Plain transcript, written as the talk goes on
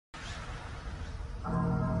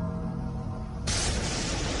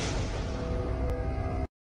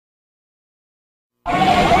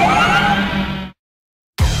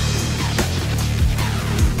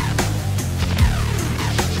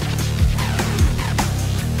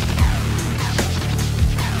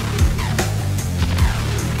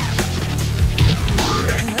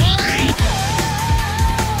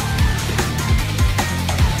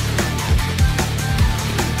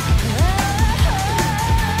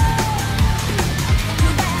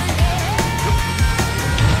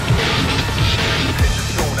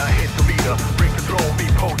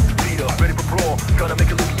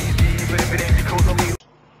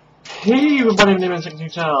and Second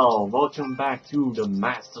Hotel, welcome back to the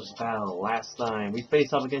Masters Battle. Last time we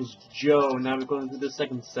faced up against Joe, now we're going to the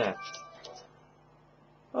second set.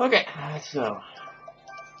 Okay, so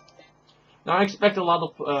now I expect a lot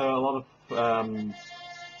of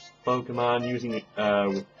Pokemon using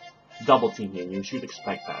double team here. You should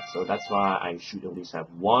expect that, so that's why I should at least have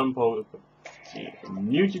one Pokemon.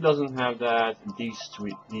 Mewtwo doesn't have that. These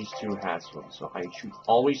two has one, so I should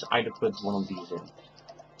always either put one of these in.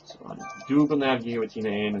 So I do gonna have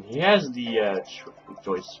Giratina in, and he has the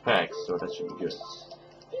choice specs, so that should be good.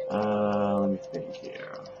 Let me think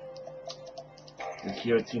here. If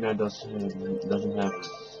Giratina doesn't have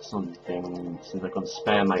something, since I'm gonna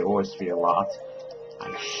spam my Aura Sphere a lot,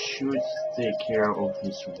 I should take care of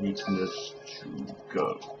his weakness to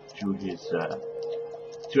go to his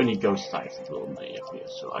to any ghost types that will may appear.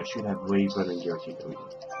 So I should have way better than Giratina.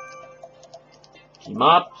 Team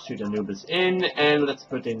up, shoot Anubis in, and let's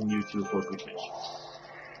put in Mewtwo for protection.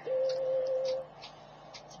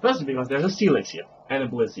 Especially because there's a Steelix here, and a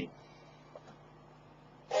Blissey.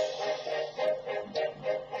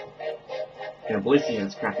 And Blissey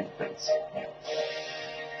has crappy defense.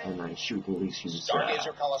 And I should at least use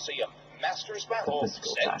Stargazer Coliseum, Masters Battle,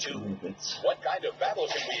 set 2. What kind of battle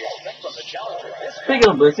can we expect from the challenger this time? Speaking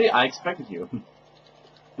of Blissey, I expected you.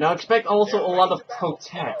 Now expect also a lot of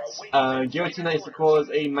protects. Giratina is of course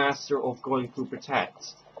a master of going through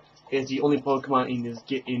protects. It's the only Pokemon in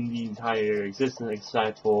the entire existence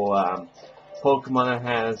except for Pokemon that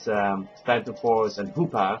has Phantom Force and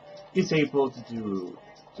Hoopa is able to do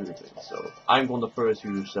things. So I'm going to first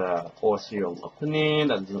use Aura on Opening.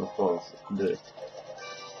 That is of course the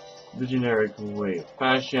generic way of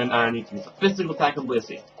fashion. I need to use a physical attack on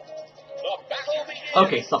Blissey.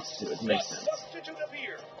 Okay, substitute, makes sense.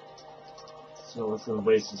 So let's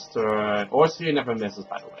waste his turn. Orsphere never misses,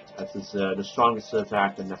 by the way. That is the strongest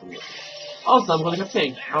attack that never misses. Also, I'm going to get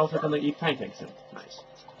Pink. I'm also going to eat pancakes him. Nice.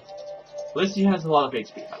 Blissey has a lot of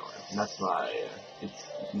HP, by the way. And that's why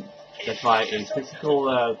a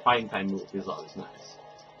physical fighting time move is always nice.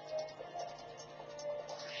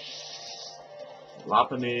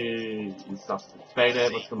 Lopunny is substitute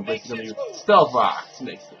faded, but some Blissey going to use Stealth Rock.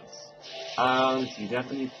 Makes sense. Let's see,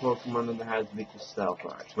 definitely Pokemon that has weak to Stealth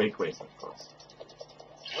Rock. Wayquaza, of course.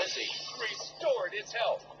 Blissey restored its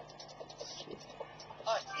health.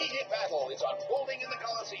 A heated battle is unfolding in the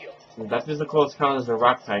Coliseum. That is of course count as a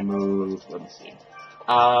rock type move. Let me see.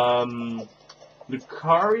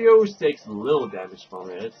 Lucario takes a little damage from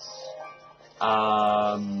it.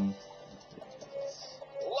 Lopunny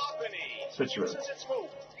Switch uses its move.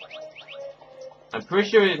 I'm pretty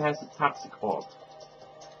sure it has a Toxic Orb.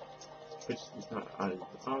 Which is not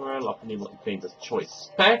alright, Lopunny will obtain the choice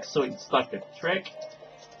spec, so it's like a trick.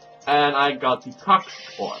 And I got the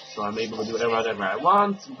Toxic Orb, so I'm able to do whatever I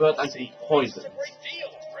want, but I take poison.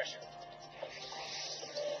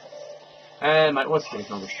 And my Orsphere is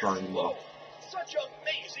not as strong anymore. Such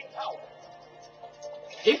amazing power.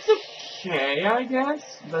 It's okay, I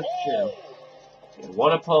guess, but still. Yeah,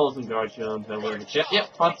 Water Pulse and Guard Jump, and whatever.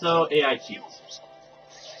 Yep, also AI cheats.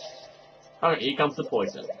 Alright, here comes the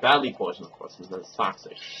poison. Badly poison, of course, because it's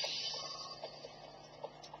toxic.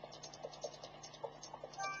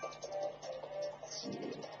 Let's see.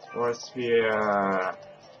 Aura Sphere.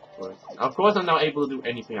 Of course, I'm not able to do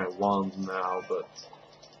anything I want now, but.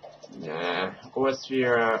 Nah. Aura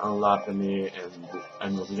Sphere, Lopunny,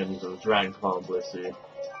 and also getting some Dragon Claw and Blissey.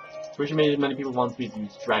 Pretty sure many people want me to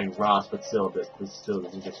use Dragon Ross, but still, this still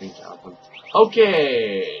doesn't get changed out.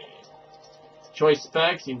 Okay! Choice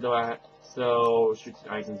specs, even though so, shooting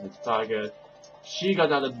items at the target. She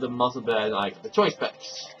got out of the muscle bed and I got the choice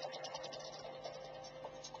specs.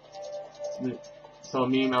 So,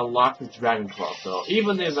 me and I locked the Dragon Claw, so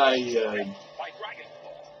even if I.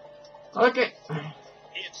 Okay.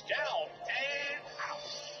 It's down and out.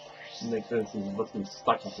 Makes sense, he's looking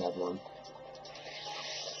stuck with that one.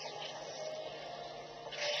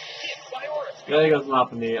 There goes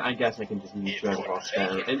Lopunny. I guess I can just use Dragon Claw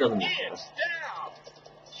spam. It doesn't matter.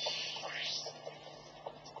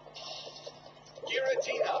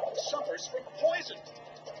 Giratina suffers from poison.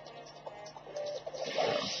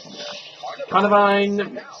 Carnivine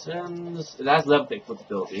makes sense. It has levitate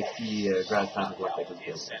capability. It's the grass type of levitate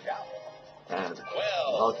capability. And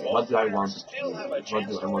okay, what do I want to do? What do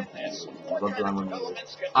I want to do?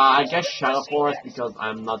 I guess Shadow Force because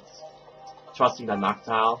I'm not trusting the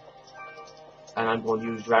Noctowl. And I'm going to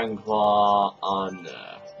use Dragon Claw on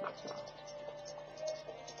Noctowl.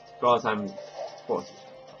 Because I'm forced.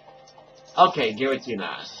 Okay,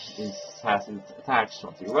 Giratina has its attack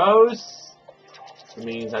Swampy Rose. It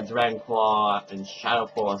means that Dragon Claw and Shadow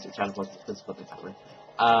Force, Shadow Force is physical attack.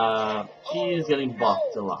 He is getting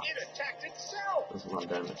buffed a lot. It attacked itself. That's a lot of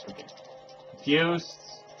damage. Okay. Confused.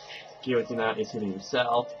 Giratina is hitting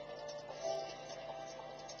himself.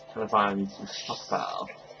 Trying to find some stockpile.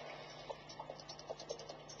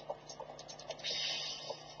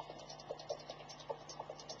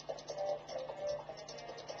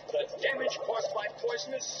 The damage caused by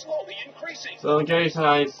poison is slowly increasing. So in case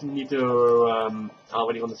I need to,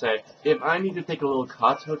 what do you want to say? If I need to take a little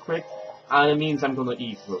cut real quick, that means I'm gonna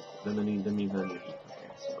eat real quick. That means I'm gonna eat. Okay,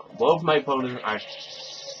 so both my opponents are...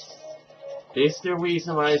 This is the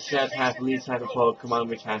reason why I said have at least have a Pokemon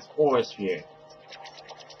which has Aura Sphere.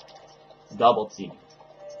 Double team. A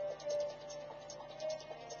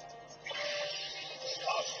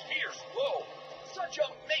fierce blow. Such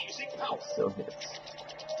amazing power. Still hits.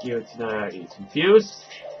 Giratina is confused.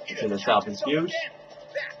 Giratina self is confused.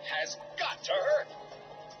 That has got to hurt.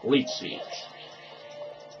 Leech Seed.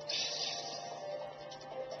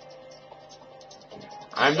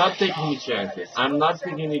 I'm not taking any chances. I'm not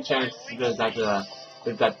taking any chances with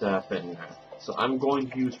that thing. So I'm going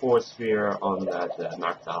to use Force Sphere on that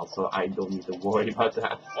Noctowl, so I don't need to worry about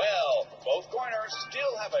that. Well, both corners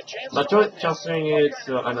still have a chance. But just saying it,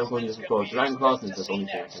 so I'm not going to just go Dragon Claw since that's the only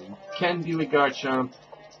thing I can do with Garchomp.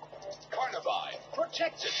 Carnivine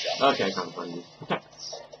protects itself. Okay, Carnivine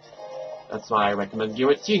protects. That's why I recommend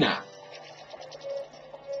Giratina.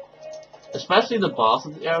 Especially the boss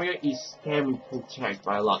of the area is can protect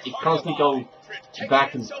by a lot. It constantly goes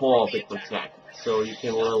back and forth with protect. So you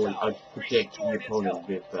can literally protect your opponent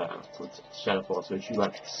with Shadow Force. So you should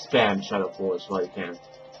like spam Shadow Force while you can.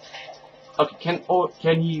 Okay,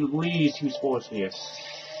 can he at least use Force here?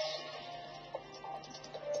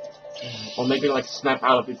 Or maybe like snap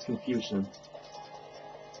out of its confusion.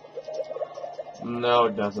 No,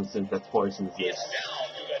 it doesn't, since that poison is It's down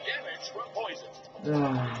to the damage from poison.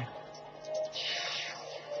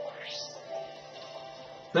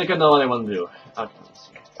 I think I know what I want to do. Okay, let's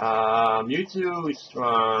see. Mewtwo is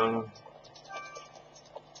strong.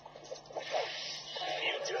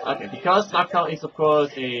 Okay, because Noctowl is of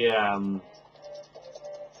course a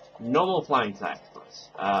normal flying type.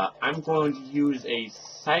 I'm going to use a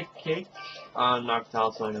Psychic on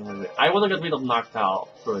Noctowl, so I want to get rid of Noctowl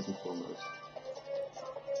first and foremost.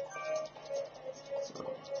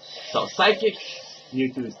 So Psychic,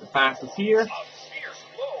 Mewtwo is the fastest here.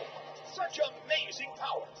 Such amazing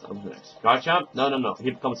power. So next, Garchomp? No.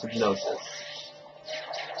 Here comes Hypnosis.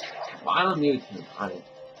 Final Mewtwo.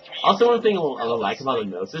 Also, one thing I like about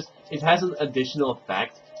Hypnosis, it has an additional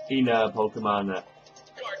effect in Pokemon.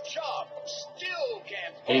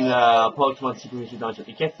 In Pokemon Secret Dungeon,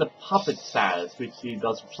 it gets the puppet status, which he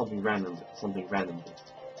does something randomly.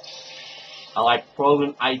 Like throwing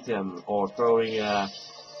an item or throwing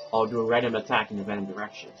or do a random attack in a random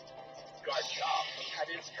direction. Garchomp had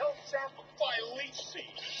its health sapped by Leech Seed.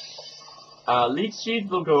 Leech Seed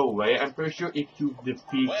will go away. I'm pretty sure if you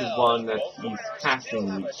defeat the one that he's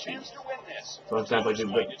casting Leech Seed. For example,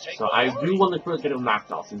 so I do want to first get him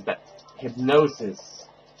knocked off since that Hypnosis.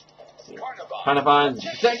 Carnivine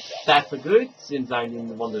protect. That's a good since I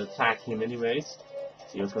didn't want to attack him anyways.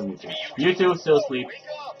 See what's going to Mewtwo. Mewtwo still asleep.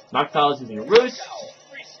 Noctowl is using a Roost.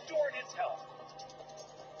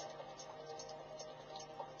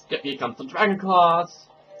 Yep, here comes some Dragon Claws.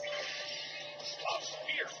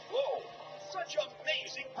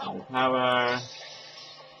 Power.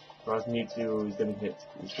 Whereas Mewtwo is getting hit.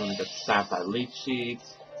 He's going to get stabbed by Leech Seed.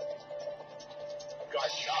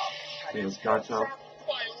 Here's Garchomp.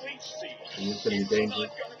 And he's going to be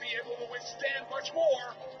dangerous.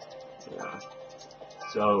 Yeah.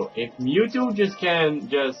 So if Mewtwo just can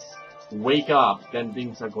wake up, then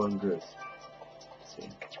things are going good. Let's see.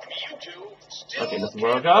 Okay, doesn't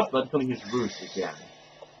work up, but it's going to use Roost again.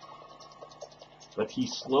 But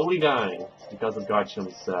he's slowly dying because of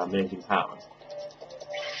Garchomp's amazing power.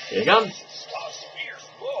 Here he comes!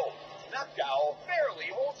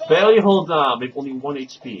 Barely holds on with only 1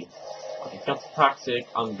 HP. Okay, that's toxic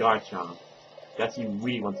on Garchomp. Guess he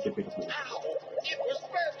really wants to get rid of me. It was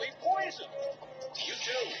badly poisoned.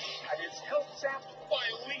 Mewtwo had its health sapped by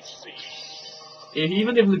Leech Seed.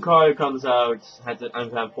 Even if Lucario comes out,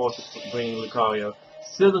 I'm forced to bring Lucario.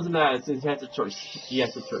 Still doesn't matter since he has a choice. He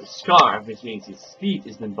has a choice. Scarf, which means his speed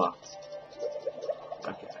has been buffed.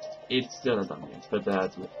 Okay, it's still not done yet, but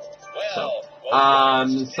that's it. So,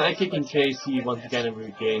 Psychic in case he once again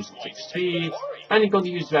regains some speed, and he's going to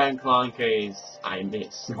use Dragon Claw in case I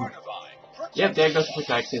miss. Yep, there goes the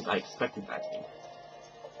protect since I expected that thing.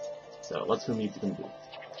 So, what's Mewtwo going to do?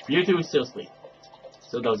 Mewtwo is still asleep.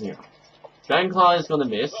 Still doesn't hear. Dragon Claw is going to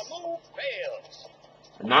miss.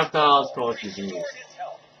 And Noctowl is going to use.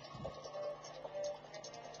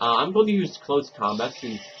 I'm going to use close combat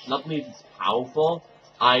since not only it's powerful,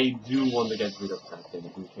 I do want to get rid of that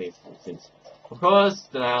thing in case, since of course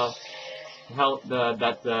that health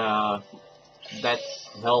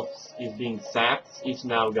is being sapped is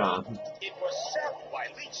now gone. It was sapped by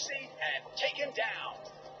leech seed and taken down.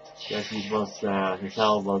 Yes, his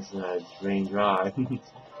health was drained dry.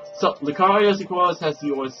 So Lucario, of course, has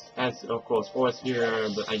of course Force here,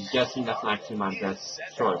 but I'm guessing that's actually my best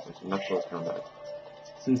choice, not close combat.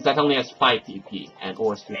 Since that only has 5 TP, and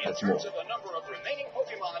Orsphere has more.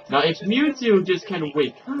 Now, if Mewtwo just kind of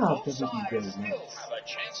wake up, that would be very nice.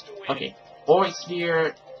 Okay,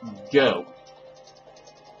 Orsphere, go.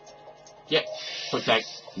 Yep, protect.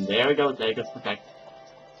 There we go, there goes protect.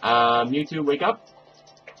 Mewtwo, wake up.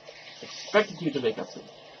 Expected you to wake up soon.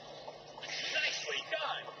 Nicely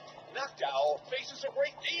done. Noctowl faces a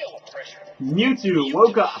great deal of pressure. Mewtwo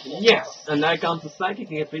woke up, yes! And now comes the Psychic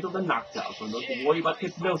and gets rid of the Noctowl, so don't worry about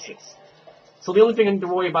Hypnosis. So the only thing I need to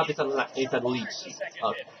worry about is that Leech Seed.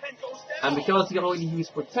 Okay. And because he already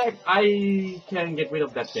used Protect, I can get rid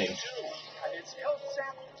of that thing.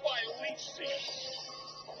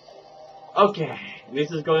 Okay, this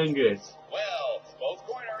is going good. Well, both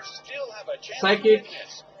corners still have a chance. Psychic,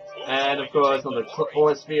 and of course on the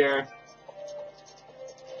Core Sphere.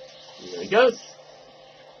 Here he goes.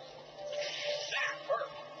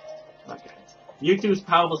 Okay. Mewtwo's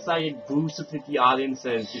powerful Psychic boosted to the audience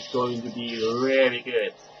and it's going to be really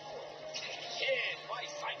good.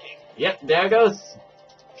 Yep, there goes.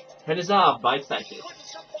 Finish off by Psychic. Couldn't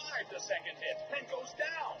survive the second hit and goes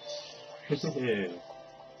down.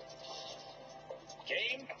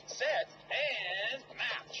 Game, set, and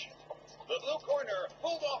match. The blue corner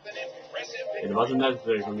pulled off an impressive victory. It wasn't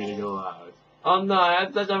necessary for me to go out. Oh no,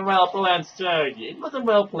 that's a well-planned strategy. It was a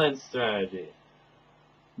well-planned strategy.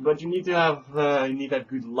 But you need to have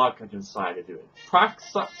good luck on your side to do it.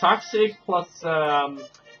 Toxic plus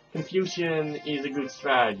confusion is a good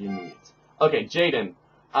strategy indeed. Okay, Jaden.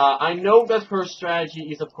 I know that her strategy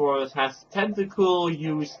is, of course, has tentacle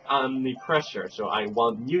used on the pressure, so I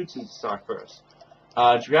want you to start first.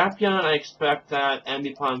 Drapion, I expect that,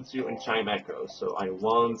 Ambipom and Chime Echo, so I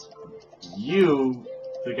want you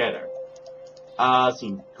together.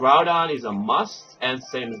 See, Groudon is a must, and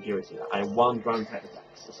same as Giratina. I want ground type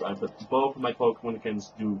attacks, so I put both of my Pokemon can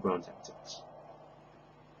do ground type attacks.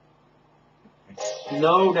 I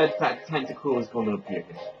know that tentacle is going to appear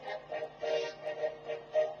here.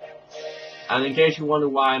 And in case you wonder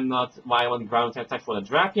why I want ground type attack for the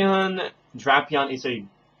Drapion, Drapion is a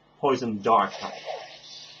poison dark type.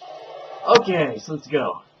 Okay, so let's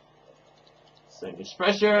go. Same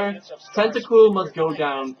pressure. Tentacle must go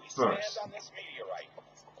down first.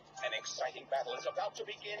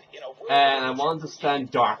 And I want to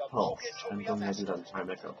stand Dark Pulse. I'm going to do that in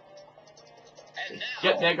Time Echo.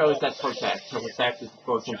 Yep, there goes that Protect. So Protect is of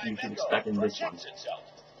course something you should expect in this one.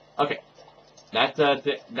 Okay. That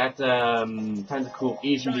Tentacle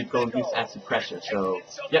easily going to use Acid Pressure, so...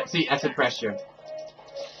 Yep, see, Acid Pressure.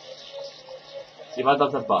 See what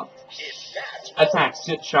does that buff? Attack,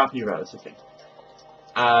 Sharp Heroes, okay.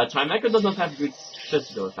 Time Echo does not have good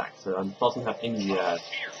physical attacks, so it doesn't have any,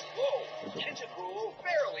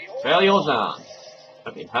 barely holds on.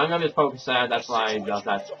 Okay, hung up his focus set, that's why he does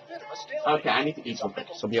that. Okay, I need to eat something,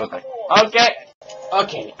 so be okay.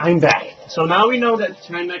 Okay, I'm back. So now we know that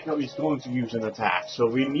Time Echo is going to use an attack, so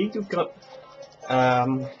we need to go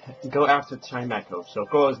after Time Echo. So of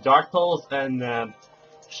course, Dark Pulse and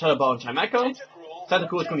Shadow Ball and Time Echo.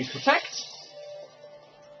 Tentacle is going to Protect.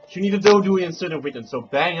 You need to do it instead of written, so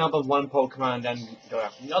bang up on one Pokemon and then go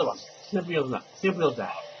after the other one. Simple as that. Simple as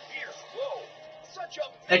that.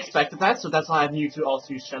 Expected that, so that's why I need to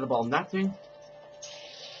also use Shadow Ball on that thing.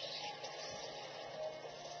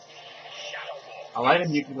 I like that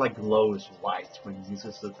you can like glows white when he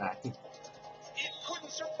uses the attack. It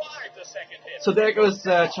couldn't survive the second hit. So there goes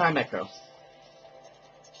Chime Echo.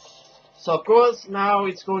 So of course now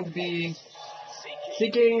it's going to be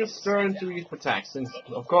Seeking's turn to use Protect, since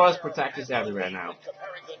of course Protect is everywhere now.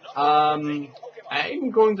 I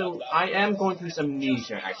am going to use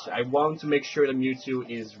Amnesia actually. I want to make sure that Mewtwo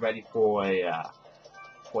is ready for a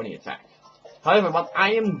for the attack. However, what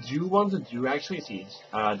I do want to do actually is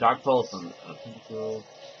Dark Pulse on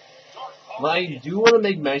what I do want to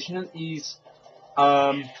make mention is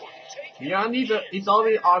it's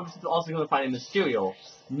already obviously also going to find a Mysterio.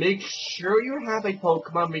 Make sure you have a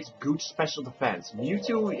Pokemon with good special defense.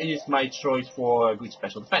 Mewtwo is my choice for good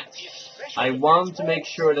special defense. I want to make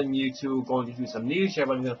sure that Mewtwo going to use Amnesia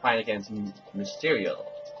when we're going to fight against Mysterio.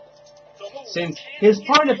 Since his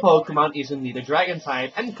partner Pokemon is indeed a Dragon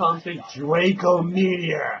type and comes with Draco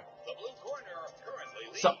Meteor.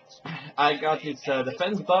 So I got his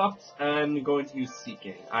defense buffed, and I'm going to use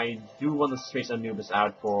Seeking. I do want to switch Anubis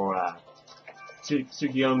out for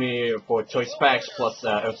Tsukiyomi for choice specs plus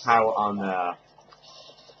Earth Power on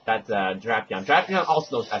that Drapion. Drapion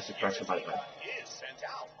also knows acid pressure, by the way.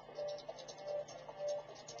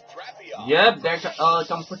 Yep, there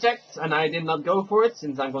comes Protect, and I did not go for it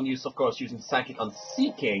since I'm going to use, of course, using Psychic on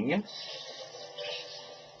Seeking.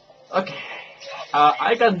 Okay.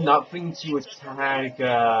 I got nothing to attack,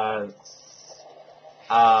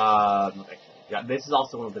 yeah, this is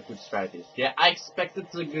also one of the good strategies. Yeah, I expected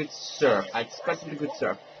a good surf.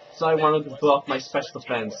 So I wanted to buff my special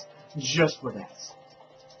defense just for that.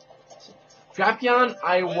 Drapion,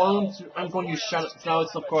 I'm going to use Shadow. Now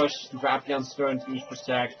it's, of course, Drapion's turn to use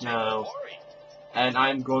Protect now. And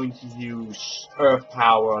I'm going to use Earth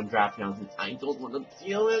Power on Drapion since I don't want to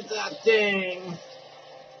deal with that thing.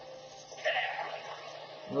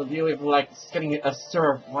 We'll deal with, like, getting a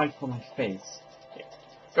surf right for my face. Okay.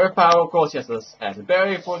 Earth Power, of course, yes, as a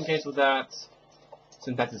very important case with that.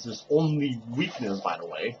 Since that is his only weakness, by the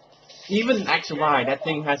way. Even in XY, that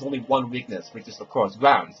thing has only one weakness, which is, of course,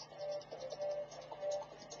 ground.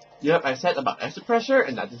 Yep, I said about extra pressure,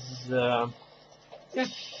 and that is, yeah.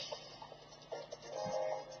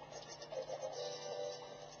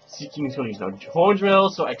 Seeking is going to use now Horn Drill,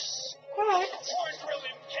 so expect.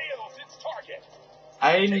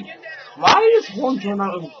 Why is Horn Drill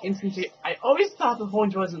not an instant? I always thought the Horn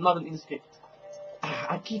Drill is not an instant.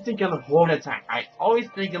 I keep thinking of Horn Attack. I always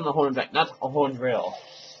think of the Horn Attack, not a Horn Drill.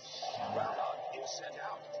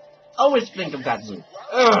 Always think of that move.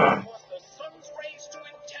 Ugh.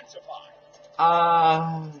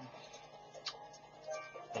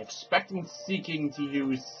 Expecting Seeking to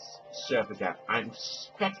use Surf again. I'm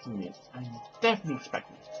expecting it. I'm definitely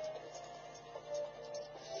expecting it.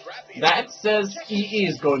 That says he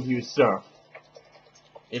is going to use Surf.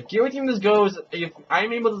 If Guillotine goes, if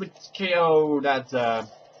I'm able to KO that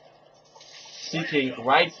Seeking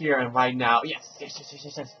right here and right now, yes.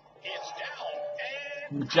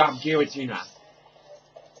 Good job, Guillotine.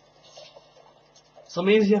 So it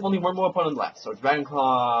means you have only one more opponent left. So Dragon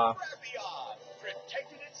Claw.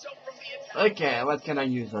 Okay, what can I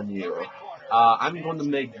use on you? I'm going to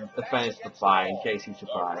make defense reply in case you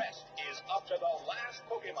surprise.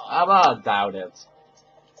 How about doubt it?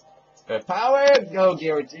 Good power, go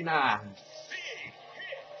Giratina!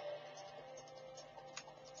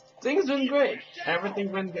 Things went great.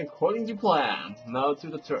 Everything went according to plan. Now to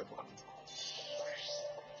the third one.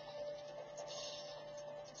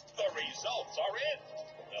 The results are in.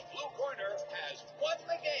 The blue corner has won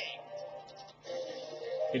the game.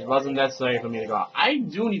 It wasn't necessary for me to go out. I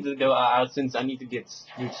do need to go out since I need to get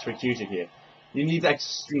strategic here. You need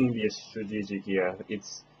extremely strategic here.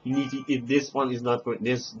 You need to, if this one is not for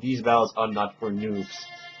these battles are not for noobs.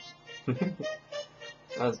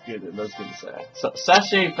 That's good to say. So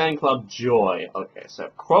Sashay Fan Club Joy. Okay, so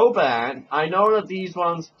Crowban. I know that these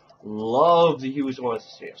ones love to use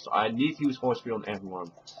horses here, so I need to use horse on everyone.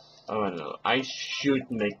 Oh no, I should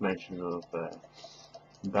make mention of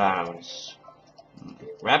bounce.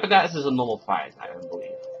 Rapidash is a normal fight, I don't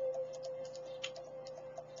believe.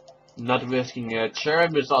 Not risking a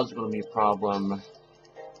cherub is also going to be a problem.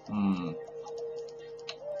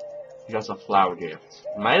 Just a flower gift.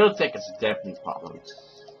 Milotech is definitely a problem.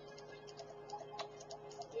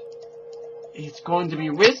 It's going to be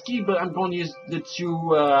risky, but I'm going to use the two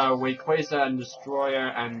Rayquaza and Destroyer,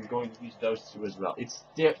 and I'm going to use those two as well.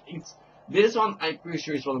 This one I'm pretty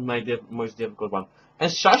sure is one of my most difficult ones.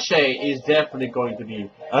 And Sashay is definitely going to be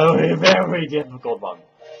a very difficult one.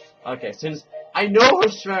 Okay, since I know her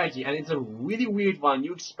strategy, and it's a really weird one,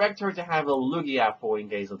 you expect her to have a Lugia for in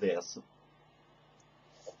case of this.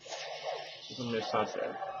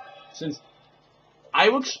 Since I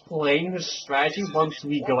will explain her strategy once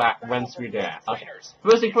we're there. Okay.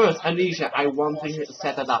 First thing first, Anisha, I want to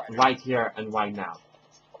set that up right here and right now.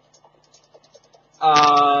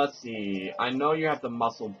 Let's see. I know you have the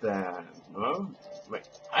muscle band. No? Wait.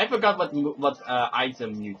 I forgot what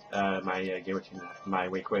item you my Giratina, my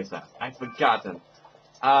Rayquaza. I've forgotten.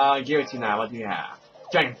 Giratina, what do you have?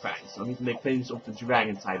 Dragon Fangs. I need to make things of the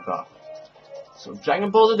Dragon type buff. So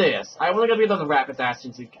Dragon Ball it is. I want to get rid of the Rapidash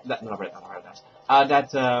since okay.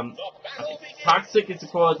 Toxic is of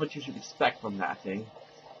course what you should expect from that thing.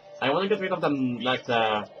 I want to get rid of that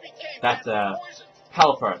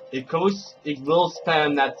Pelipper. It will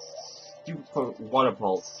spam that stupid water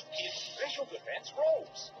pulse. Special defense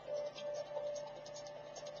rose.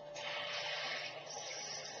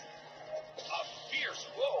 A fierce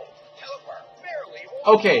blow. Pelipper barely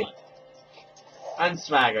holds okay. on. And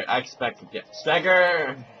Swagger, I expected it.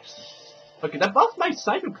 Swagger, Okay, that buffed my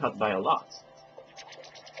Psycho Cut by a lot.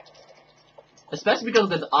 Especially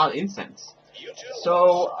because of the odd incense.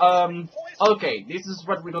 So, okay, this is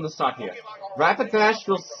what we're gonna start here. Rapid Dash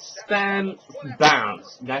will stand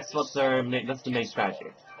bounce. That's what that's the main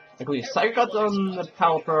strategy. I'm going to use Psycho Cut on the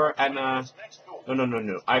Pelipper and,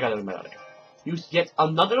 no, I got it better. Use yet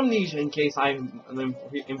another Amnesia in case I'm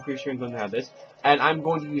pretty sure I'm going to have this. And I'm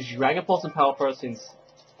going to use Dragon Pulse and Pelipper since,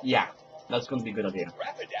 yeah, that's going to be a good idea.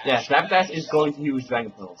 Yes, Rapid Dash is going to use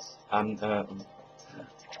Dragon Pulse.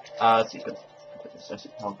 Let's see,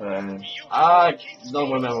 I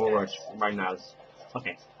don't remember what words right now.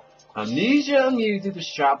 Okay. Amnesia and Mewtwo to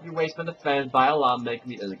sharply waste my defense by a lot, make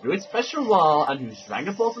me a good special wall, and use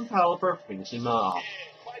Dragon Pulse and Pelipper, finishing him off.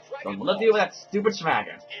 Don't wanna deal with that stupid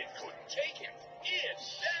swagger.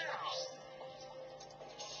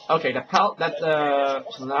 Okay,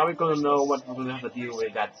 so now we're gonna know what we're gonna have to deal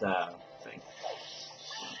with that, thing.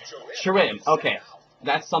 Shrimp, okay.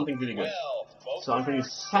 That's something really good. So I'm gonna use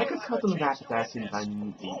Psycho Cut on Rapid Dash since I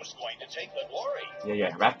need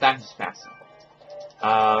Rapid Dash is faster.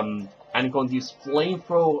 And I'm going to use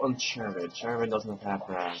Flamethrower on Cherry. Cherry doesn't have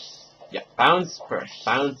yeah, Bounce first.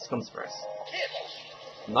 Bounce comes first.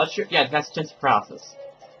 I'm not sure. Yeah, that's just process.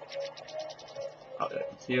 Okay,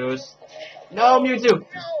 confused. No, Mewtwo! No!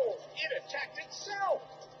 It attacked itself!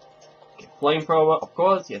 Okay, Flamethrower, of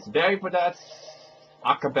course, yes, Berry for that.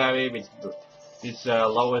 Aqua Berry, which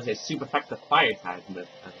lowers a super effective fire type,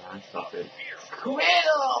 and stuff is.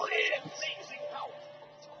 Quiddle it!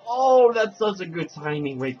 Oh, that's such a good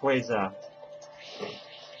timing, Rayquaza.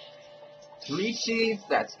 3 Sheets,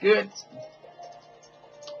 that's good.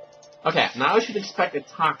 Okay, now I should expect a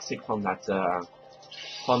Toxic from that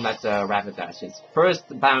Rapid Dash. It's first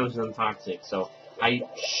bounce and Toxic, so I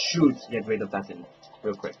should get rid of that in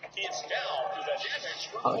real quick.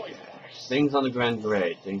 Okay, things on the Grand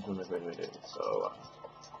Grade, so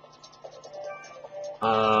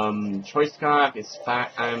Choice Scarf is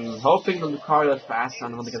fast. I'm hoping the Lucario is fast, so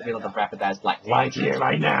I'm gonna get rid of the Rapid Dash like right here,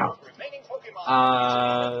 right now.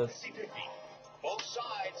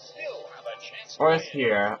 Or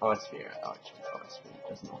Sphere,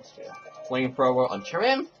 there's no Sphere. Flamethrower on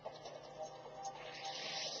Chirim.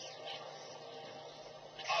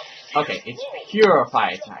 Okay, it's pure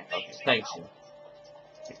fire type. Okay, thank you.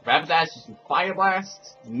 Rapid Dash is Fire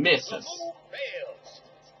Blast, misses.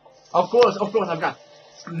 Of course, I've got.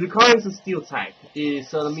 Lucario is a Steel type,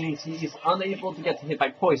 so that means he is unable to get hit by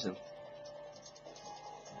poison.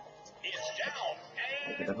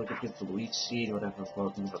 Okay, that would get the Leech Seed, whatever,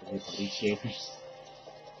 but hit the Leech Seed.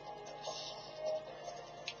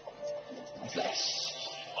 What's that?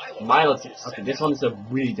 Milotic. Okay, this one is a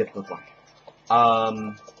really difficult one.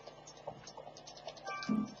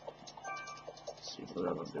 Let's see what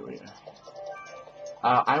I'm gonna do here.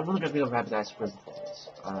 I want to get rid of Rapid Dash first of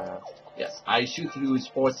all. Yes, I should use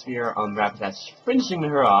Force Sphere on Rapid Dash, finishing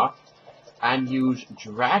her off, and use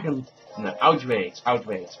Outrage.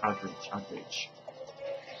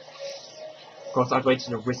 Of course, Outrage is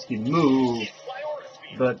a risky move,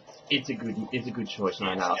 but it's a good choice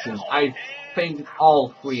right now, since I fainted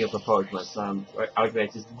all 3 of the Pokemon.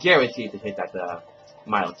 Outrage is guaranteed to hit that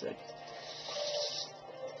Milotic.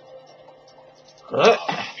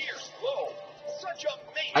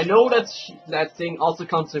 I know that thing also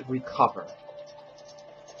comes with Recover.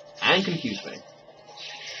 And Confuse Me.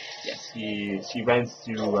 Yes, she went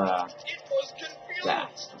to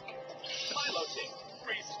that.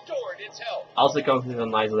 Also comes with a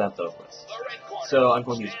nice leftovers. So I'm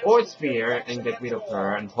going to use Force Sphere and get rid of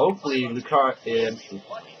her, and hopefully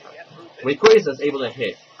Rayquaza is able to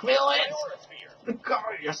hit. Kill it!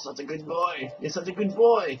 Lucario, you're such a good boy! You're such a good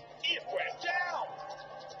boy!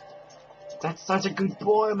 That's such a good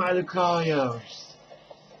boy, my Lucario!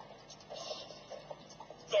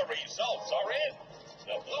 The results are in!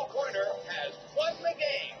 The blue corner has won the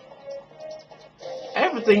game!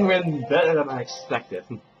 Everything went better than I expected.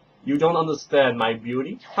 You don't understand my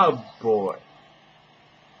beauty? How boy!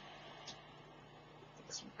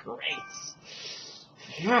 It's great!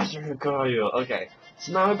 Yes, Lucario! Okay,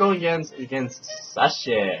 so now we're going against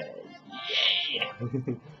Sashay!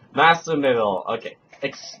 Yay! Master Middle, okay.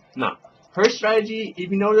 No. Her strategy, if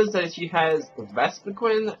you notice that she has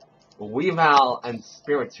Vespiquen, Weavile, and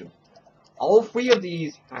Spiritomb. All 3 of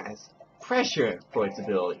these has pressure for its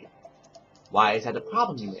ability. Why is that a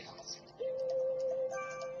problem, you may ask?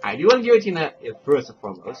 I do want to guarantee that, first and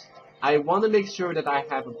foremost, I want to make sure that I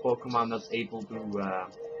have a Pokemon that's able to,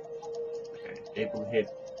 able to hit.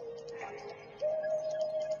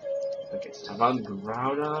 Okay, so I want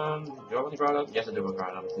Groudon. Do I want Groudon? Yes, I do want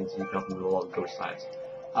Groudon, since he comes with a lot of ghost types.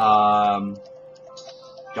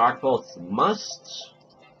 Dark Bolt's must.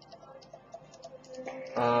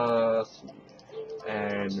 Let's see.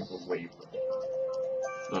 And wait.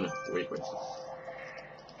 No, wait.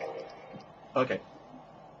 Okay.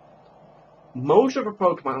 Most of the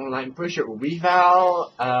Pokemon online, I'm pretty sure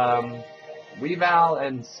Weavile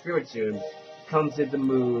and Spiritomb comes in the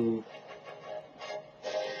move.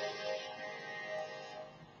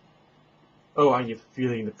 Oh, are you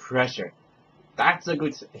feeling the pressure? That's a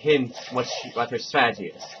good hint what her strategy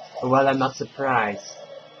is. Well, I'm not surprised.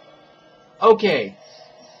 Okay.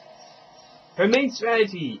 Her main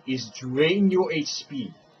strategy is drain your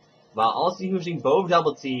HP, while also using both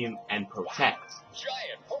Double Team and Protect.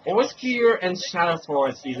 Or Spear and Shadow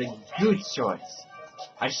Force is a good choice.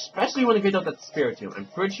 I especially want to get out that Spiritomb. I'm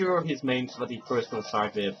pretty sure his main, what he first gonna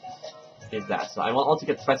start with, is that. So I want also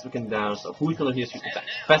get Festival down, so who's gonna use his attack?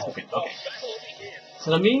 Festival, okay.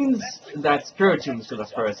 So that means that Spiritomb is gonna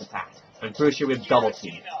first attack. I'm pretty sure with Double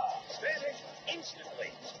Team.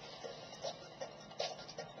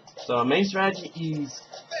 So our main strategy is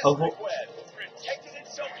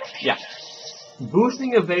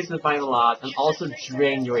boosting evasive by a lot and also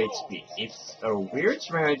drain your HP. It's a weird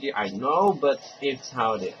strategy, I know, but it's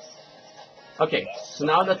how it is. Okay, so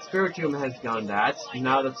now that Spiritomb has done that,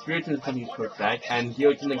 now that Spiritomb is going to use Protect, and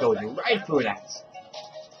Giratina goes right through that.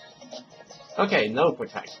 Okay, no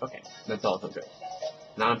Protect. Okay, that's also good.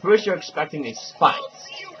 Now I'm pretty sure expecting a Spike.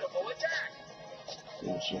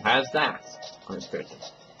 And she has that on her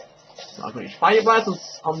Spiritomb. So I'm going to Fire Blast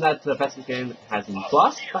on that Vesican has been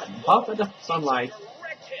buff at the sunlight.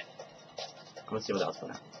 I'm going to see what else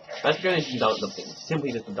going to happen. Vesican is double team,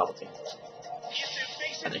 simply just a double team.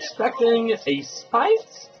 I'm expecting a Spike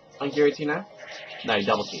on Giratina. No,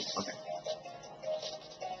 double team, okay.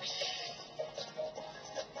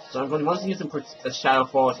 So I'm going to want to use a Shadow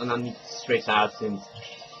Force and then straight out since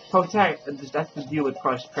Protect, that's the deal with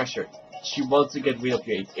pressure. She wants to get rid of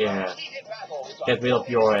your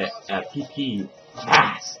PP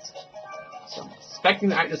fast. So I'm expecting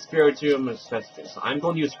to act the Spiritomb and Specific. So I'm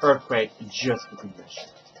going to use Earthquake just for good measure.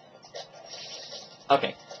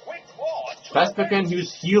 Okay. Specific can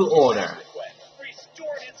use Heal Order.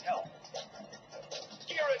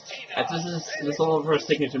 This is one of her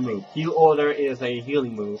signature moves. Heal Order is a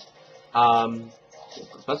healing move.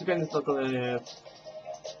 Specific is not going to.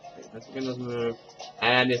 Specific doesn't move.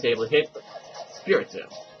 And is able to hit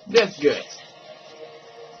Spiritomb. That's good.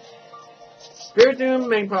 Spiritomb,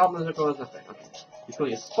 main problem is of course nothing. Okay. He's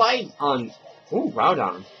going to Spike on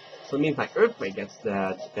Groudon. So it means like Earthquake gets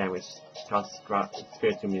the damage because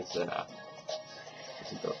Spiritomb is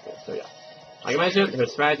so yeah. Like I mentioned, her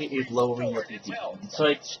strategy is lowering your PP. So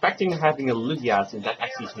expecting having a Lugia since that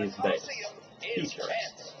actually is his base. Feature.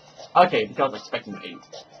 Okay, because expecting 8.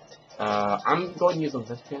 I'm going to use on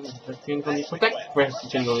Vestian. Vestian going to Protect.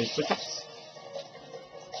 Vestian going to Protect.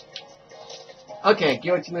 Okay,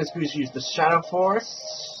 Giratina is going to use the Shadow Force.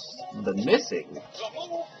 The missing.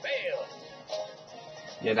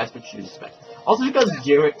 Yeah, that's what you expect. Also because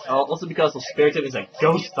of Spiritomb is a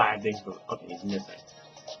ghost type thing. Okay, he's missing.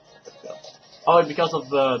 Oh, because of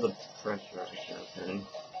the pressure. Okay.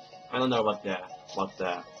 I don't know what the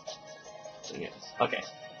thing is. Okay.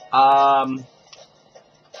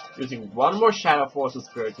 Using one more Shadow Force with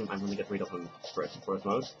Spiritomb, I'm gonna get rid of him first and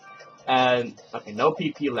foremost. And okay, no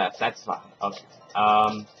PP left, that's fine. Okay.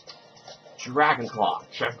 Dragon Claw.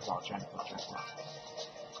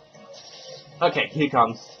 Okay, here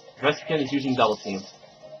comes. Vesican is using Double Team.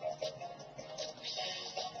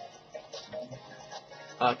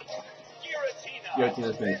 Okay. Giratina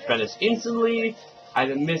is going to finish instantly,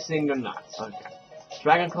 either missing or not. Okay.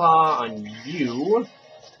 Dragon Claw on you.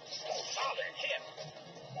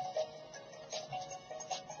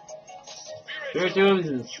 Spiritomb is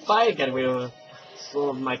in Spike, and we'll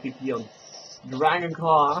slow my PP on Dragon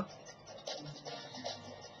Claw.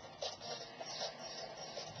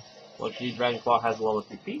 Luckily, Dragon Claw has a lot of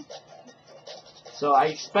PP. So I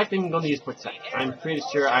expect I'm going to use Protect. I'm pretty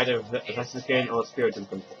sure either Vesican or Spiritomb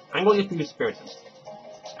can. I'm going to use Spiritomb.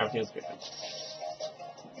 Everything is Spiritomb.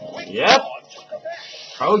 Yep!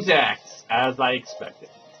 Protect! As I expected.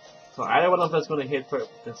 So either one of us is going to hit for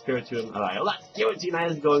the Spiritomb, or alot. Giratina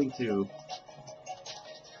is going to.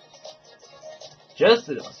 Just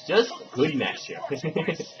a good match here. Thank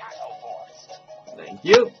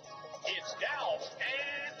you.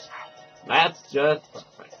 That's just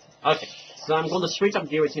perfect. Okay, so I'm going to switch up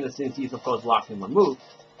Giratina since he's of course locked in one move.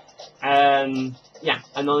 And yeah,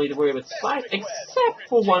 I don't need to worry about Spike except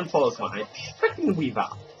for one Pokemon. It's freaking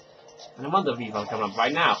Weavile. And I want the Weavile coming up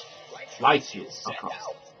right now. Light Shield, of course.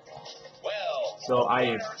 So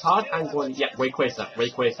I thought I'm going, yeah, Rayquaza.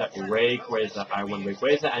 I want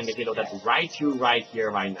Rayquaza and get rid of that Raichu right here,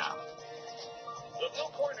 right now.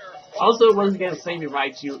 Also, once again, same with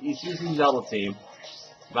Raichu is using Double Team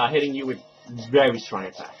by hitting you with very strong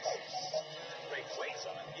attacks.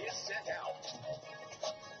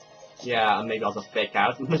 Yeah, and maybe also fake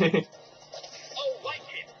out.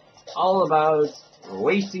 All about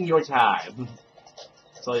wasting your time,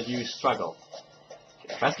 so that you struggle.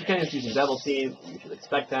 Vespiquen is using Double Team, you should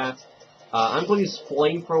expect that. I'm going to use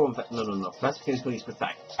Flamethrower. No. Vespiquen is going to use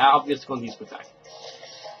Protect. Obviously going to use Protect.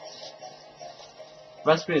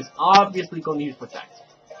 Vespiquen is obviously going to use Protect.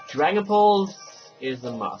 Dragon Pulse is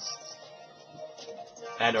a must.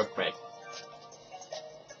 And Earthquake.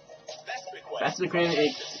 Vespiquen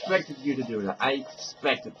expected you to do that. I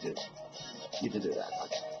expected you to do that.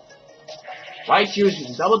 Okay. Raichu is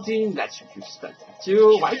using Double Team, that should you expect that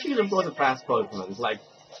too. Raichu is of course a fast Pokemon. It's like,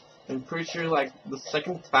 I'm pretty sure like the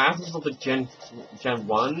second fastest of the Gen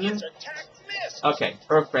 1. Okay,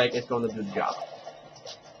 Earthquake is going to do the job.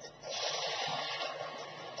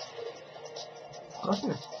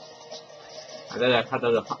 Okay. And then I had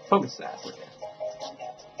the focus stats.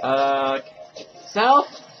 Okay. Self.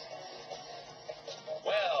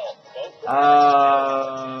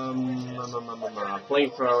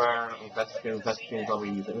 Flamethrower, Vespiquen is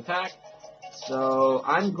already using attack. So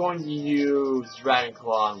I'm going to use Dragon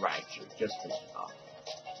Claw and Raichu, just finish it off.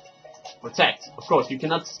 Protect. Of course, you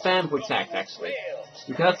cannot spam Protect, actually.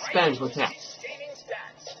 You cannot spam Protect.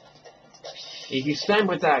 If you spam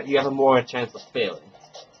Protect, you have a more chance of failing.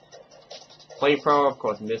 Flamethrower, of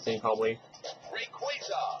course, missing, probably.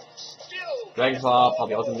 Dragon Claw,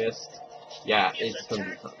 probably also missed. Yeah, it's gonna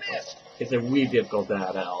be tough. It's a really difficult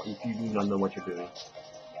battle if you do not know what you're doing.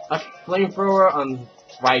 Okay, Flamethrower on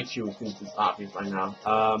Raichu since it's obvious right now.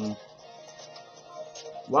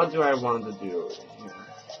 What do I want to do here?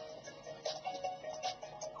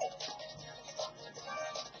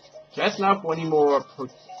 Just now for any more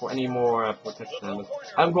protection,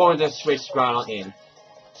 I'm going to switch Groudon in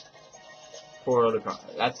for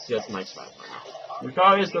Lucario. That's just my strat right now.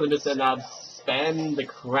 Lucario is going to just end up spam the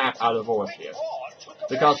crap out of Force here.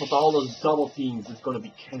 Because with all those double teams, it's going to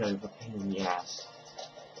be kind of a pain in the ass.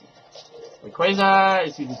 Rayquaza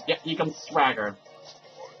is using, yep, here comes Swagger.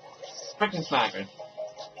 Spectrum Swagger.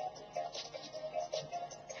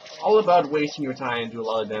 All about wasting your time and do a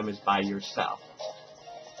lot of damage by yourself.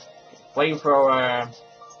 Flamethrower,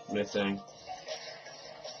 missing.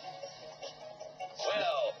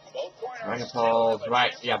 Dragon Pulse,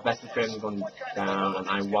 right, yeah, Vespiquen going down, and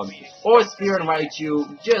I want Force Spear and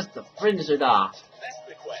Raichu just to finish it off.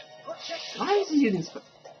 Why is he using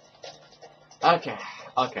Okay.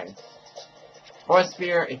 Force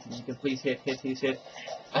Spear, if you can please hit. No, it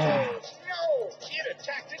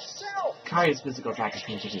attacked itself. Kai's physical attack is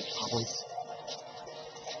going to give problems.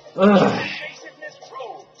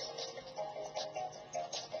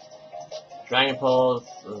 Dragon Pulse,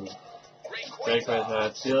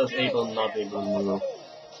 Rayquaza, still is not able to move.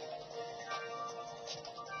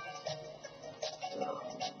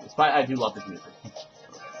 Despite I do love this music.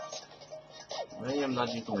 I am not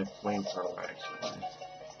using my Flamethrower actually.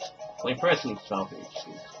 Flamethrower needs 12 HP.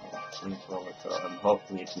 Flamethrower, so I'm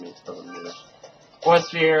hoping it doesn't miss. Force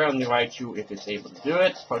Sphere on the Raichu if it's able to do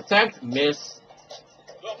it. Protect, miss.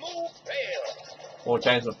 More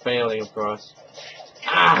chance of failing, of course.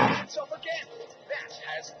 Ah!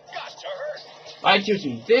 Raichu's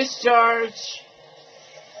in Discharge.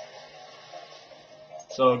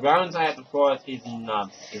 So ground type, of course, is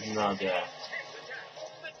not there.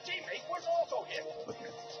 Okay.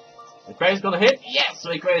 The Rayquaza's gonna hit? Yes!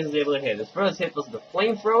 Rayquaza is able to hit. His first hit was the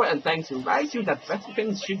Flamethrower, and thanks to Raichu, that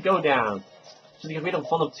Vespiquen should go down. So you get rid of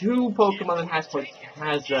one of two Pokemon that has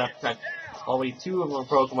already two of our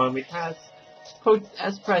Pokemon which has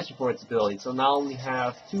pressure for its ability. So now we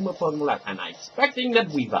have two more Pokemon left, and I'm expecting that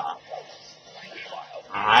Weavile.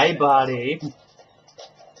 Hi, buddy.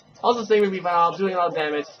 Also, same with Weavile, doing a lot of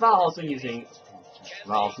damage, while also using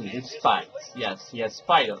spikes. Yes, he has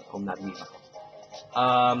spikes on that Weavile.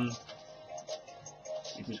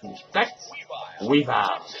 If we can expect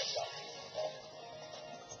Weavile.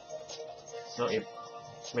 So if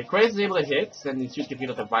Rayquaza is able to hit, then he should give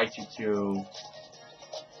you the Raichu to.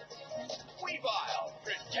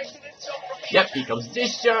 Yep, here comes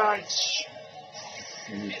Discharge.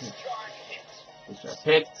 Discharge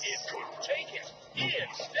hits.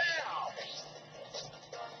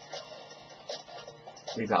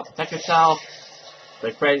 Weavile protect yourself.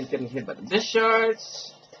 Rayquaza is getting hit by the Discharge.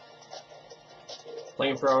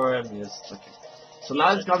 Flamethrower, missed. Okay. So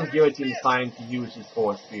now it's gonna Giratina time to use his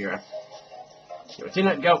Force Spear.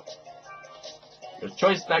 Giratina, go! Your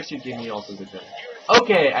choice spec should give me also good thing.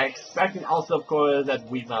 Okay, I expected also, of course, that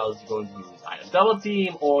Weavile is going to use either double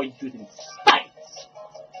team or using spite.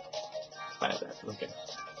 Spite that, okay.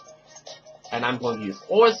 And I'm going to use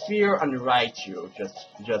Aura Sphere on Raichu. Just.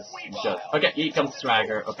 Okay, here comes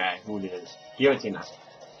Swagger. Okay, who it is? Giratina.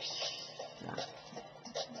 Yeah.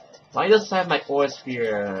 Why does have my Aura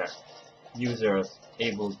Sphere users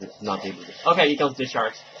not able to? Okay, here comes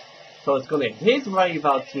Discharge. So it's gonna hit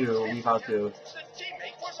Weavile 2,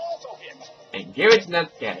 and Giratina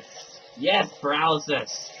gets yes,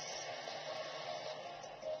 paralysis.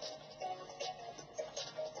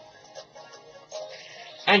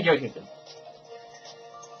 And Giratina.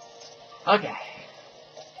 Okay.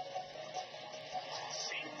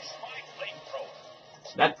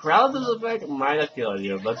 That paralysis effect might have killed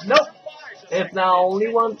you, but nope. It's now only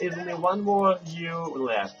one more you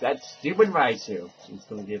left. That stupid Raichu.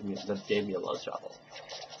 That gave me a lot of trouble.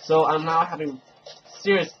 So I'm now having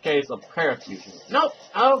serious case of parafusion. Nope.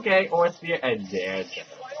 Okay, Aura Sphere and there.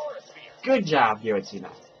 Good job,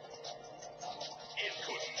 Giratina.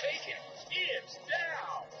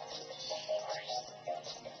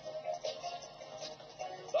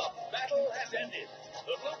 Ended.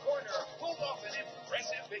 The blue corner pulled off an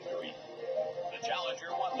impressive victory. The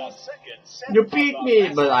challenger won the second set. You beat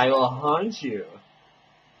me, but I will haunt you.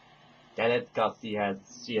 Get it? Cause she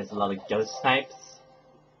has a lot of ghost types.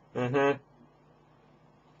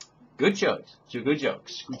 Good jokes. Good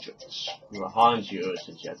jokes. We will haunt you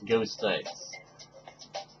since she has ghost types.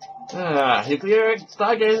 You cleared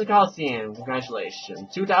Stargazer Coliseum.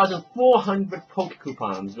 Congratulations. 2,400 Poke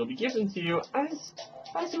Coupons will be given to you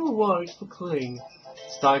as a reward for clearing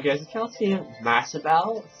Stargazer Coliseum. Massive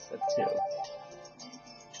Battle, set 2.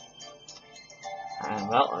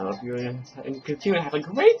 Well, I hope you continue to have a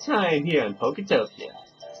great time here in Poketopia.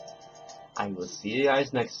 I will see you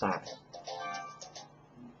guys next time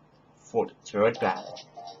for the third battle.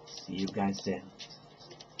 See you guys then.